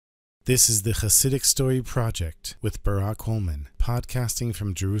This is the Chassidic Story Project with Barak Hullman, podcasting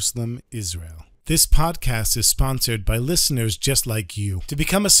from Jerusalem, Israel. This podcast is sponsored by listeners just like you. To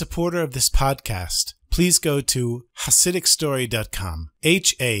become a supporter of this podcast, please go to HasidicStory.com,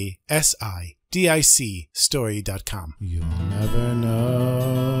 HASIDIC story.com. You'll never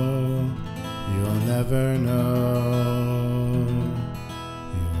know, you'll never know,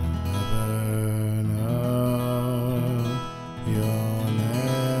 you'll never know, you'll never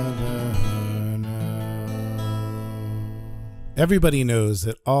know. Everybody knows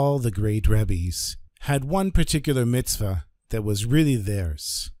that all the great Rebbes had one particular mitzvah that was really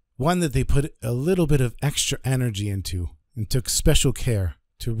theirs, one that they put a little bit of extra energy into and took special care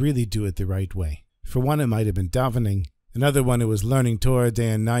to really do it the right way. For one, it might have been davening. Another one, it was learning Torah day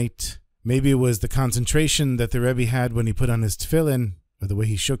and night. Maybe it was the concentration that the Rebbe had when he put on his tefillin, or the way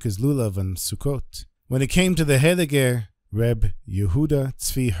he shook his lulav on Sukkot. When it came to the Heiliger, Reb Yehuda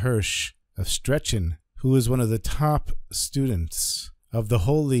Tzvi Hirsch of Stettin, who was one of the top students of the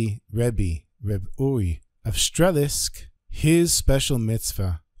holy Rebbe, Reb Uri of Strelisk, his special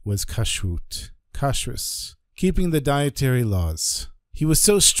mitzvah was kashrut, kashrus, keeping the dietary laws. He was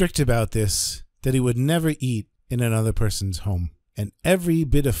so strict about this that he would never eat in another person's home. And every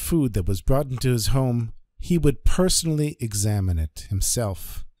bit of food that was brought into his home, he would personally examine it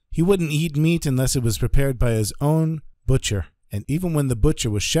himself. He wouldn't eat meat unless it was prepared by his own butcher. And even when the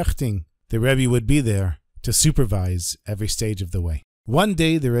butcher was shechting, the Rebbe would be there to supervise every stage of the way. One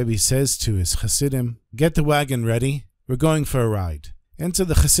day the Rebbe says to his Chassidim, "Get the wagon ready, we're going for a ride." And so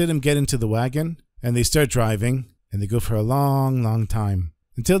the Chassidim get into the wagon, and they start driving, and they go for a long, long time,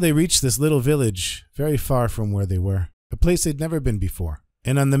 until they reach this little village very far from where they were, a place they'd never been before.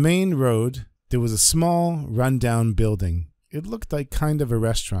 And on the main road, there was a small, run-down building. It looked like kind of a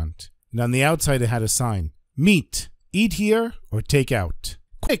restaurant. And on the outside, it had a sign, "Meat, eat here or take out."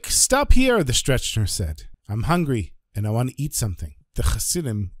 "Quick, stop here," the Stettin said. "I'm hungry, and I want to eat something." The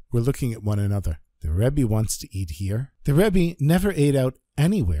Chassidim were looking at one another. The Rebbe wants to eat here. The Rebbe never ate out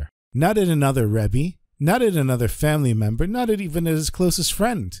anywhere. Not at another Rebbe, not at another family member, not at even his closest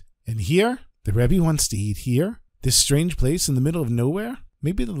friend. And here, the Rebbe wants to eat here? This strange place in the middle of nowhere?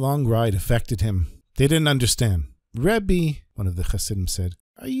 Maybe the long ride affected him. They didn't understand. "Rebbe," one of the Chassidim said,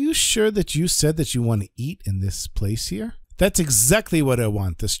 "are you sure that you said that you want to eat in this place here?" "That's exactly what I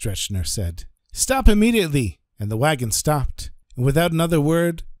want," the Stettin said. "Stop immediately." And the wagon stopped. And without another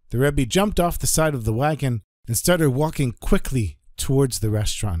word, the Rebbe jumped off the side of the wagon and started walking quickly towards the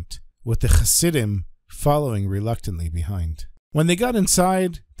restaurant, with the Chassidim following reluctantly behind. When they got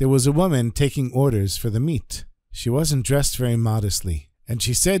inside, there was a woman taking orders for the meat. She wasn't dressed very modestly, and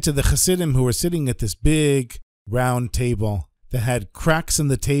she said to the Chassidim who were sitting at this big, round table that had cracks in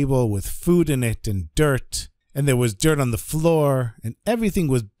the table with food in it and dirt, and there was dirt on the floor, and everything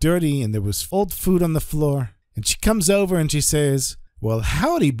was dirty, and there was old food on the floor. And she comes over and she says, "Well,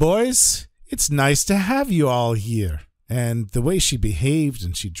 howdy, boys. It's nice to have you all here." And the way she behaved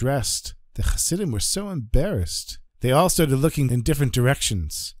and she dressed, the Chassidim were so embarrassed. They all started looking in different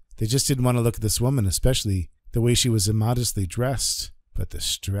directions. They just didn't want to look at this woman, especially the way she was immodestly dressed. But the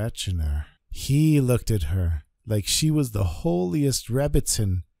Stettin, he looked at her like she was the holiest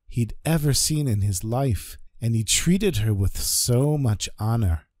Rebbitzin he'd ever seen in his life, and he treated her with so much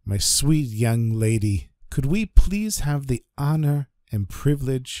honor. "My sweet young lady, could we please have the honor and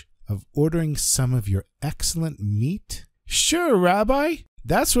privilege of ordering some of your excellent meat?" "Sure, Rabbi.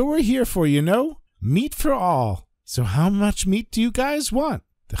 That's what we're here for, you know. Meat for all. So how much meat do you guys want?"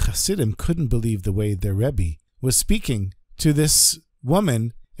 The Chassidim couldn't believe the way their Rebbe was speaking to this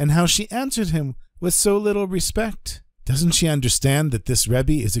woman and how she answered him with so little respect. Doesn't she understand that this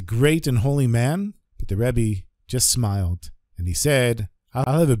Rebbe is a great and holy man? But the Rebbe just smiled, and he said,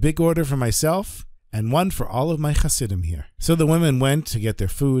 "I'll have a big order for myself and one for all of my Chassidim here." So the women went to get their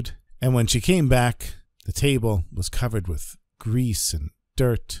food, and when she came back, the table was covered with grease and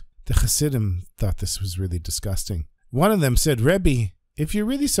dirt. The Chassidim thought this was really disgusting. One of them said, "Rebbe, if you're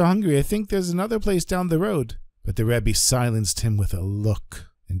really so hungry, I think there's another place down the road." But the Rebbe silenced him with a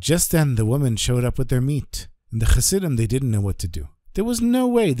look. And just then the women showed up with their meat. And the Chassidim, they didn't know what to do. There was no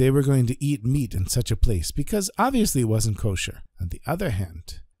way they were going to eat meat in such a place, because obviously it wasn't kosher. On the other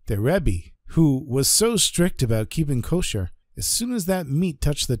hand, the Rebbe, who was so strict about keeping kosher, as soon as that meat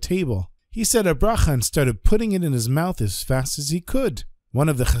touched the table, he said a bracha and started putting it in his mouth as fast as he could. One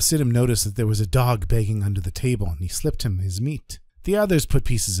of the Chassidim noticed that there was a dog begging under the table, and he slipped him his meat. The others put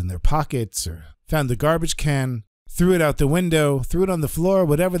pieces in their pockets or found the garbage can, threw it out the window, threw it on the floor,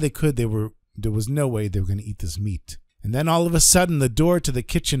 whatever they could. There was no way they were going to eat this meat. And then all of a sudden, the door to the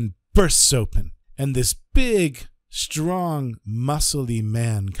kitchen bursts open, and this big, strong, muscly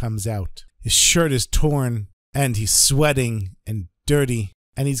man comes out. His shirt is torn, and he's sweating and dirty,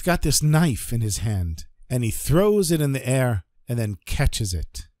 and he's got this knife in his hand, and he throws it in the air and then catches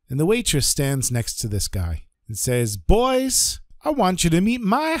it. And the waitress stands next to this guy and says, "Boys, I want you to meet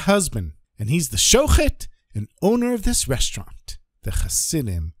my husband, and he's the shochet and owner of this restaurant." The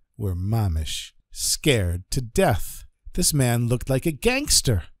Chassidim were mamish, scared to death. This man looked like a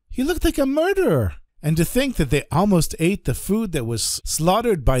gangster. He looked like a murderer. And to think that they almost ate the food that was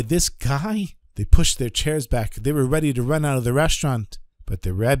slaughtered by this guy. They pushed their chairs back. They were ready to run out of the restaurant. But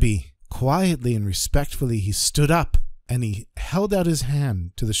the Rebbe, quietly and respectfully, he stood up and he held out his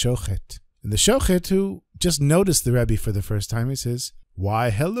hand to the shochet. And the shochet, who just noticed the Rebbe for the first time, he says, "Why,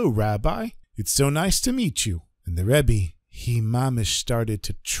 hello, Rabbi. It's so nice to meet you." And the Rebbe, he mamish started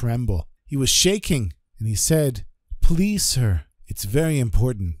to tremble. He was shaking, and he said, "Please, sir, it's very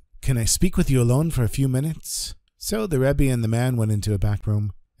important. Can I speak with you alone for a few minutes?" So the Rebbe and the man went into a back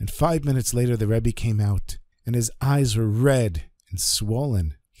room, and 5 minutes later the Rebbe came out, and his eyes were red and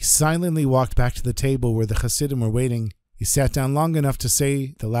swollen. He silently walked back to the table where the Chassidim were waiting. He sat down long enough to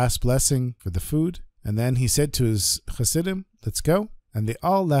say the last blessing for the food, and then he said to his Chassidim, "Let's go." And they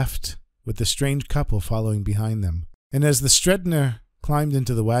all left, with the strange couple following behind them. And as the Stredner climbed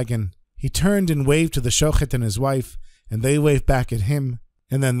into the wagon, he turned and waved to the shochet and his wife, and they waved back at him,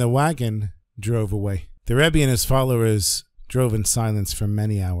 and then the wagon drove away. The Rebbe and his followers drove in silence for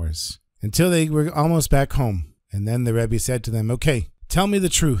many hours, until they were almost back home. And then the Rebbe said to them, "Okay, tell me the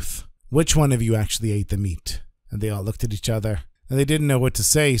truth. Which one of you actually ate the meat?" And they all looked at each other, and they didn't know what to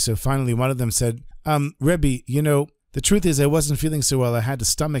say, so finally one of them said, "Rebbe, the truth is I wasn't feeling so well. I had a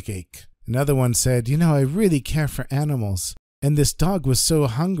stomach ache." Another one said, "I really care for animals, and this dog was so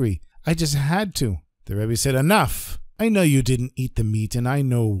hungry, I just had to." The Rebbe said, "Enough. I know you didn't eat the meat, and I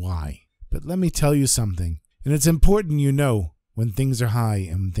know why. But let me tell you something, and it's important you know when things are high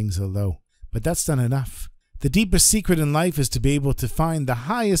and when things are low. But that's not enough. The deeper secret in life is to be able to find the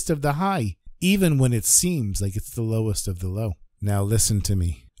highest of the high, even when it seems like it's the lowest of the low." Now listen to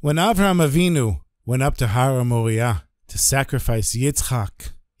me. When Avraham Avinu went up to Har Moriah to sacrifice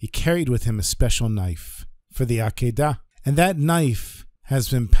Yitzchak, he carried with him a special knife for the Akedah, and that knife has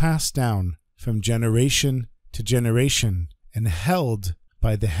been passed down from generation to generation and held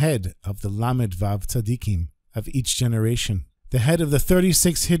by the head of the Lamed Vav Tzadikim of each generation, the head of the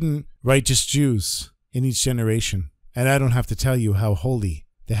 36 hidden righteous Jews in each generation. And I don't have to tell you how holy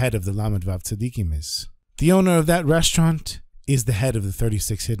the head of the Lamed Vav Tzadikim is. The owner of that restaurant is the head of the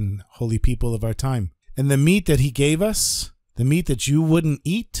 36 hidden holy people of our time. And the meat that he gave us, the meat that you wouldn't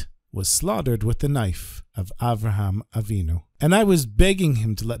eat, was slaughtered with the knife of Avraham Avinu. And I was begging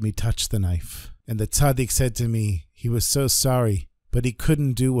him to let me touch the knife. And the tzaddik said to me he was so sorry, but he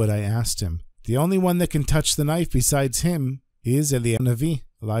couldn't do what I asked him. The only one that can touch the knife besides him is Navi,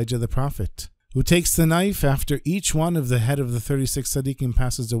 Elijah the prophet, who takes the knife after each one of the head of the 36 tzaddikim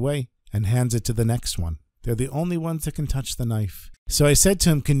passes away and hands it to the next one. They're the only ones that can touch the knife. So I said to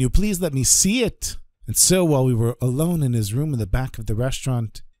him, "Can you please let me see it?" And so while we were alone in his room in the back of the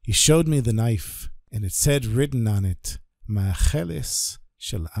restaurant, he showed me the knife, and it said written on it, "Ma'acheles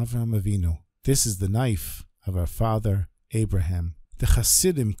shel Avraham Avinu." This is the knife of our father Abraham. The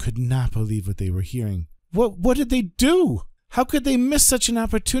Chassidim could not believe what they were hearing. What did they do? How could they miss such an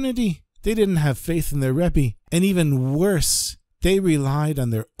opportunity? They didn't have faith in their Rebbe, and even worse, they relied on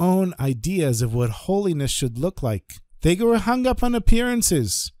their own ideas of what holiness should look like. They were hung up on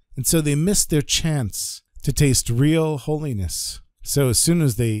appearances, and so they missed their chance to taste real holiness. So as soon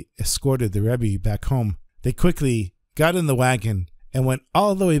as they escorted the Rebbe back home, they quickly got in the wagon and went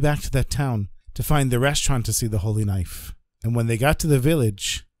all the way back to that town to find the restaurant to see the holy knife. And when they got to the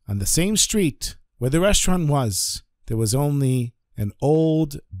village, on the same street where the restaurant was, there was only an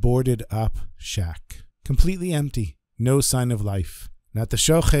old boarded up shack, completely empty, no sign of life. Not the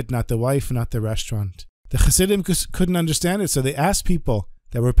shochet, not the wife, not the restaurant. The Chassidim couldn't understand it, so they asked people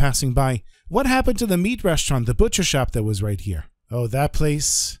that were passing by, "What happened to the meat restaurant, the butcher shop that was right here?" "Oh, that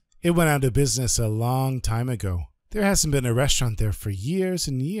place, it went out of business a long time ago. There hasn't been a restaurant there for years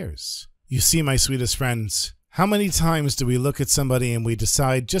and years." You see, my sweetest friends, how many times do we look at somebody and we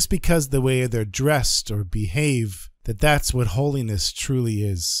decide just because the way they're dressed or behave that that's what holiness truly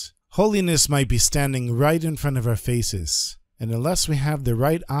is? Holiness might be standing right in front of our faces, and unless we have the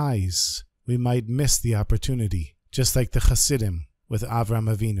right eyes, we might miss the opportunity, just like the Chassidim with Avraham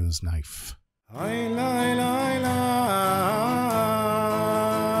Avinu's knife.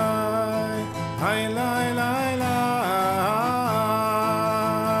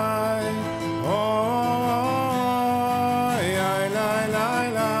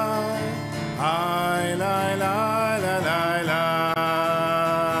 La la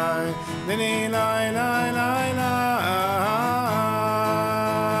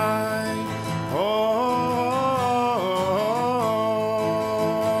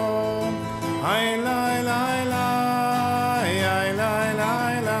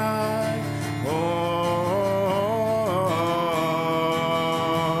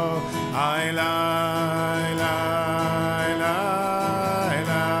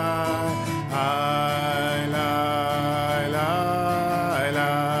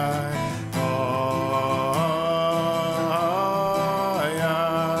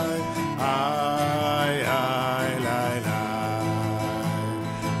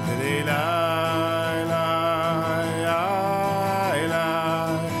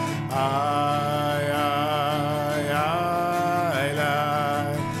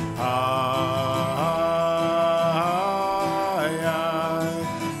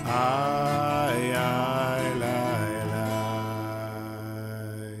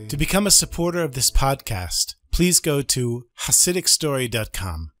To become a supporter of this podcast, please go to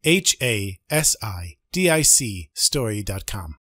HasidicStory.com, HASIDIC story.com.